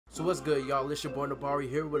So what's good, y'all? It's your boy Nabari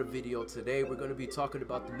here with a video. Today we're going to be talking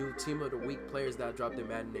about the new team of the week players that dropped in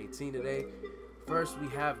Madden 18 today. First we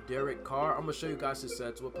have Carr. I'm going to show you guys his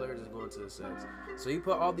sets, what players is going to the sets. So he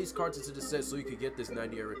put all these cards into the set so you could get this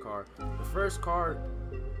 90 carr. The first card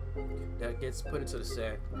that gets put into the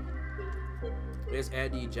set is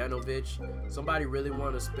janovic. Somebody really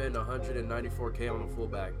want to spend 194k on a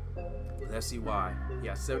fullback. Let's see why. He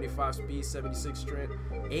has 75 speed, 76 strength,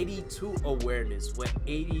 82 awareness with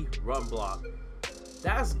 80 run block.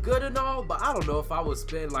 That's good and all, but I don't know if I would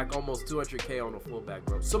spend like almost 200k on a fullback,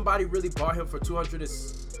 bro. Somebody really bought him for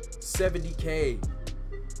 270k.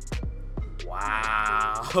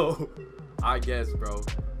 Wow. I guess, bro.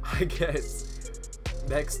 I guess.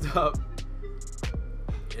 Next up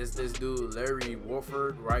is this dude, Larry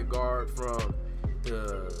Warford, right guard from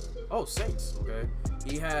the Saints. Okay.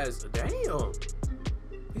 He has, damn,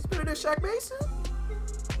 he's better than Shaq Mason.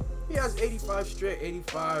 He has 85 straight,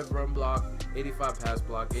 85 run block, 85 pass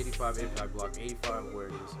block, 85 impact block, 85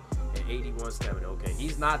 awareness, and 81 stamina. Okay,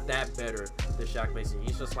 he's not that better than Shaq Mason.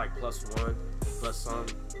 He's just like +1, plus some.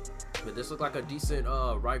 But this looks like a decent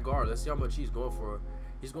right guard. Let's see how much he's going for.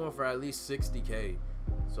 He's going for at least 60k,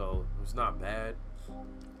 so it's not bad.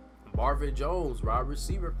 Marvin Jones, wide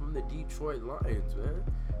receiver from the Detroit Lions, man.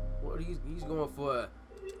 What he's going for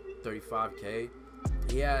 35k.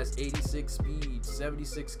 He has 86 speed,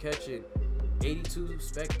 76 catching, 82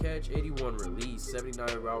 spec catch, 81 release,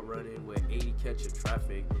 79 route running with 80 catch in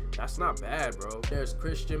traffic. That's not bad, bro. There's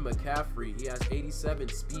Christian McCaffrey. He has 87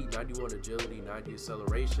 speed, 91 agility, 90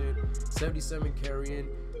 acceleration, 77 carrying,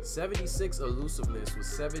 76 elusiveness with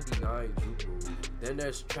 79 juke move. Then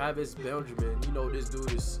there's Travis Benjamin. You know this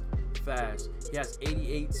dude is fast. He has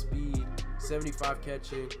 88 speed, 75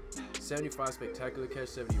 catching, 75 spectacular catch,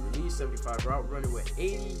 70 release, 75 route running with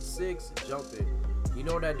 86 jumping. You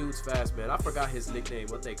know that dude's fast, man. I forgot his nickname,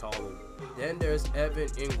 what they call him. Then there's Evan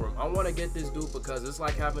Ingram. I want to get this dude because it's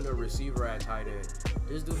like having a receiver at tight end.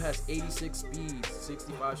 This dude has 86 speed,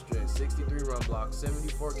 65 strength, 63 run block,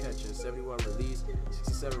 74 catching, 71 release,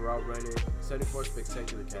 67 route running, 74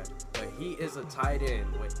 spectacular catch. But he is a tight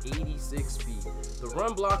end with 86 speed. The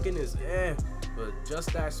run blocking is but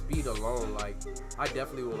just that speed alone, like, I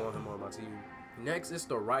definitely would want him on my team. Next is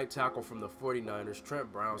the right tackle from the 49ers, Trent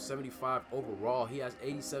Brown, 75 overall. He has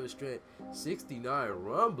 87 strength, 69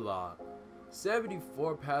 run block,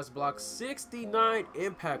 74 pass block, 69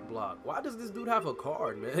 impact block. Why does this dude have a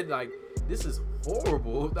card, man? Like, this is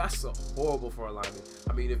horrible. That's horrible for a lineman.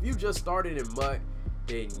 I mean, if you just started in MUT,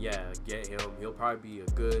 then yeah, get him. He'll probably be a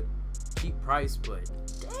good, cheap price, but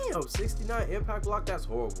damn, 69 impact block, that's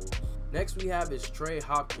horrible. Next we have is Trey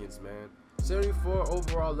Hopkins, man. 74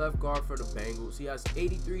 overall left guard for the Bengals. He has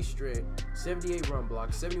 83 strength, 78 run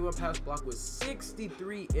block, 71 pass block with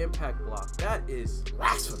 63 impact block. That is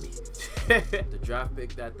blasphemy. The draft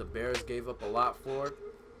pick that the Bears gave up a lot for,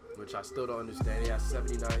 which I still don't understand. He has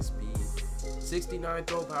 79 speed, 69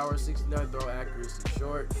 throw power, 69 throw accuracy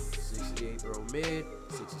short, 68 throw mid,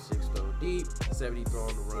 66 throw deep, 70 throw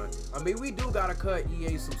on the run. I mean, we do gotta cut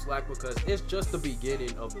EA some slack because it's just the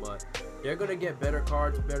beginning of MUT. They're gonna get better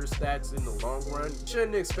cards, better stats in the long run.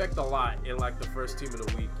 Shouldn't expect a lot in like the first team of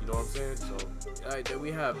the week, you know what I'm saying? So, alright, then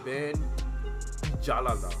we have Ben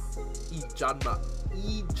Ijalana.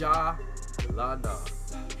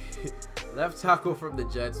 Left tackle from the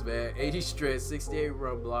Jets, man. 80 strength, 68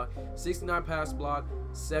 run block, 69 pass block,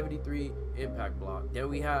 73 impact block. Then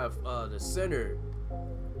we have the center,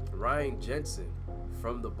 Ryan Jensen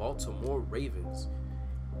from the Baltimore Ravens.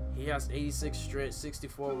 He has 86 strength,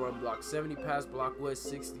 64 run block, 70 pass block with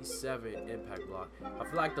 67 impact block. I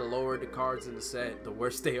feel like the lower the cards in the set, the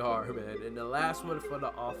worse they are, man. And the last one for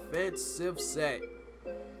the offensive set,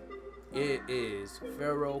 it is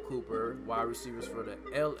Pharaoh Cooper, wide receivers for the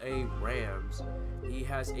LA Rams. He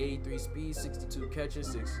has 83 speed, 62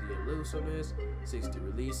 catches, 60 elusiveness, 60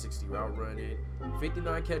 release, 60 route running,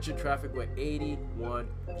 59 catching traffic with 81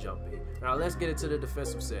 jumping. Now let's get into the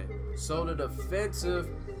defensive set. So the defensive,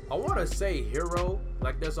 I want to say hero,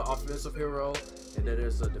 like there's an offensive hero and then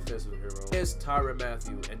there's a defensive hero. It's Tyrann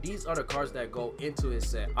Mathieu, and these are the cards that go into his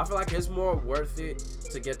set. I feel like it's more worth it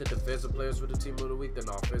to get the defensive players for the team of the week than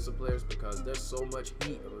the offensive players because there's so much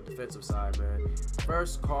heat on the defensive side, man.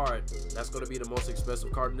 First card that's going to be the most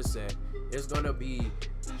expensive card in the set is going to be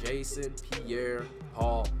Jason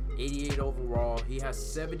Pierre-Paul, 88 overall. He has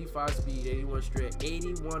 75 speed, 81 strength,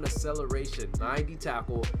 81 acceleration, 90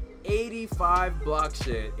 tackle, 85 block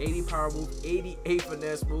shed, 80 power move, 88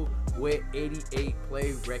 finesse move with 88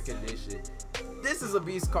 play recognition. This is a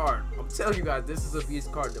beast card. I'm telling you guys, this is a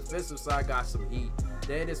beast card. Defensive side got some heat.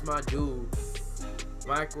 Then it's my dude,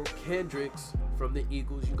 Michael Kendricks from the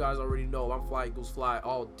Eagles. You guys already know I'm fly Eagles fly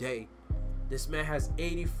all day. This man has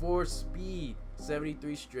 84 speed,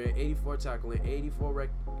 73 strength, 84 tackling, 84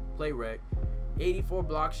 play rec, 84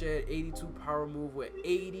 block shed, 82 power move with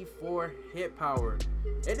 84 hit power.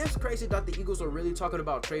 And it's crazy that the Eagles are really talking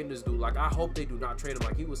about trading this dude. Like, I hope they do not trade him.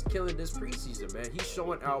 Like, he was killing this preseason, man. He's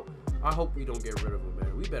showing out. I hope we don't get rid of him,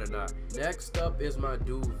 man. We better not. Next up is my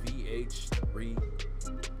dude VH3.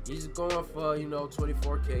 He's going for, you know,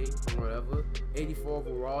 24K or whatever. 84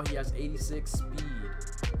 overall. He has 86 speed,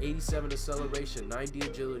 87 acceleration, 90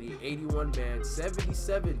 agility, 81 man,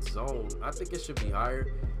 77 zone. I think it should be higher.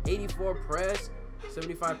 84 press,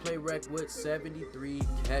 75 play rec with 73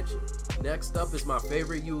 catch. Next up is my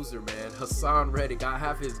favorite user, man, Haason Reddick. I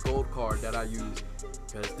have his gold card that I use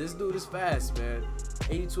because this dude is fast, man.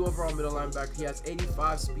 82 overall middle linebacker. He has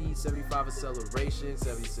 85 speed, 75 acceleration,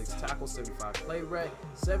 76 tackle, 75 play rec,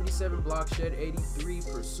 77 block shed, 83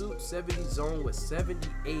 pursuit, 70 zone with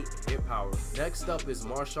 78 hit power. Next up is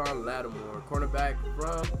Marshawn Lattimore, cornerback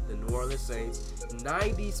from the New Orleans Saints.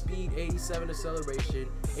 90 speed, 87 acceleration,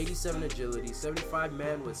 87 agility, 75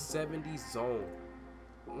 man with 70 zone.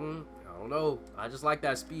 I don't know. I just like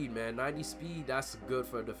that speed, man. 90 speed, that's good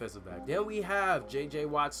for a defensive back. Then we have JJ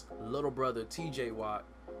Watt's little brother, TJ Watt.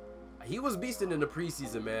 He was beasting in the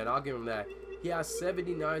preseason, man. I'll give him that. He has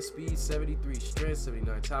 79 speed, 73 strength,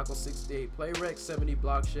 79 tackle, 68 play rec, 70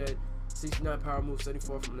 block shed, 69 power move,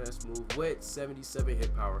 74 finesse move with 77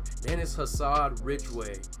 hit power. Then it's Hassad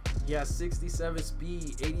Ridgeway. He has 67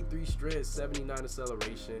 speed, 83 strength, 79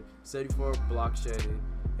 acceleration, 74 block shedding,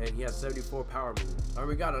 and he has 74 power move. All right,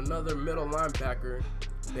 we got another middle linebacker,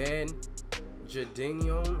 Ben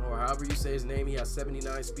Jadenion, or however you say his name. He has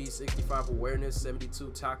 79 speed, 65 awareness,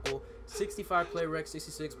 72 tackle, 65 play rec,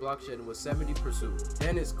 66 block shedding with 70 pursuit.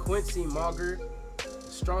 Then it's Quincy Mauger,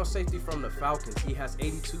 strong safety from the Falcons. He has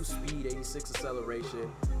 82 speed, 86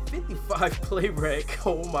 acceleration, 55 play rec.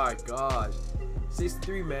 Oh my gosh.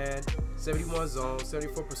 63 man, 71 zone,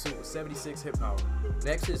 74 pursuit with 76 hit power.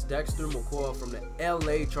 Next is Dexter McCoy from the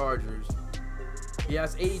LA Chargers. He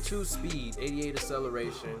has 82 speed, 88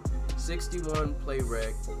 acceleration, 61 play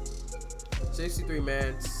rec, 63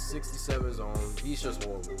 man, 67 zone. He's just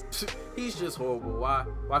horrible. He's just horrible.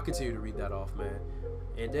 Why continue to read that off, man?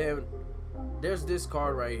 And then there's this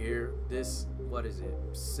card right here. This, what is it?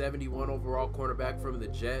 71 overall cornerback from the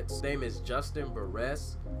Jets. His name is Justin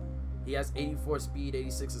Barres. He has 84 speed,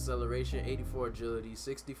 86 acceleration, 84 agility,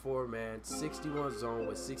 64 man, 61 zone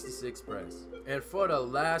with 66 press. And for the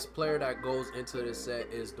last player that goes into this set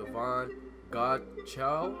is Devon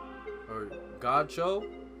Godchow, or Godcho.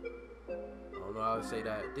 I don't know how to say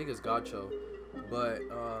that. I think it's Godcho. But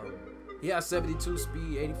he has 72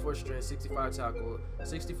 speed, 84 strength, 65 tackle,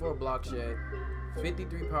 64 block shed,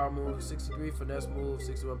 53 power move, 63 finesse move,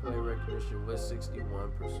 61 play recognition with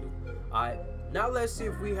 61 pursuit. Alright, now let's see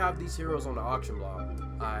if we have these heroes on the auction block.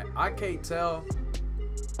 Alright, I can't tell.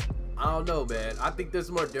 I don't know, man. I think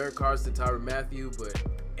there's more Derek Carrs than Tyrann Mathieu, but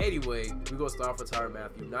anyway, we're gonna start for Tyrann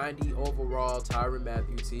Mathieu. 90 overall Tyrann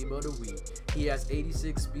Mathieu, team of the week. He has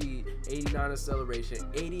 86 speed, 89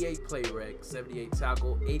 acceleration, 88 play rec, 78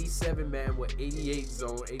 tackle, 87 man with 88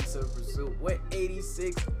 zone, 87 pursuit with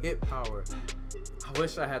 86 hit power. I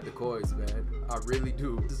wish I had the coins, man. I really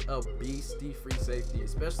do. This is a beastie free safety,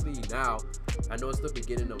 especially now. I know it's the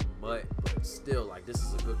beginning of MUT, but still, like, this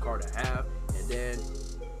is a good card to have. And then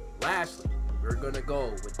lastly, we're gonna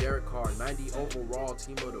go with Derek Carr, 90 overall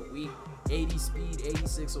team of the week, 80 speed,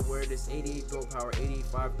 86 awareness, 88 throw power,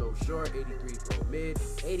 85 throw short, 83 throw mid,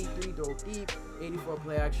 83 throw deep, 84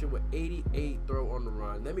 play action with 88 throw on the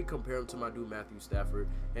run. Let me compare him to my dude Matthew Stafford,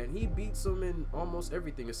 and he beats him in almost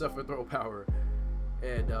everything except for throw power.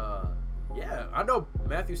 And yeah, I know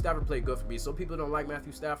Matthew Stafford played good for me. Some people don't like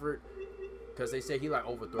Matthew Stafford because they say he like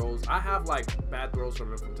overthrows. I have like bad throws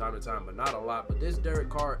from him from time to time, but not a lot. But this Derek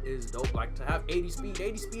Carr is dope. Like, to have 80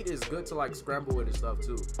 speed is good to like scramble with and stuff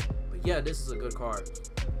too. But yeah, this is a good card.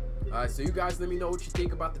 Alright, so you guys let me know what you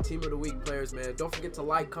think about the team of the week players, man. Don't forget to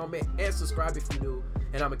like, comment, and subscribe if you're new.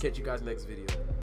 And I'm gonna catch you guys next video.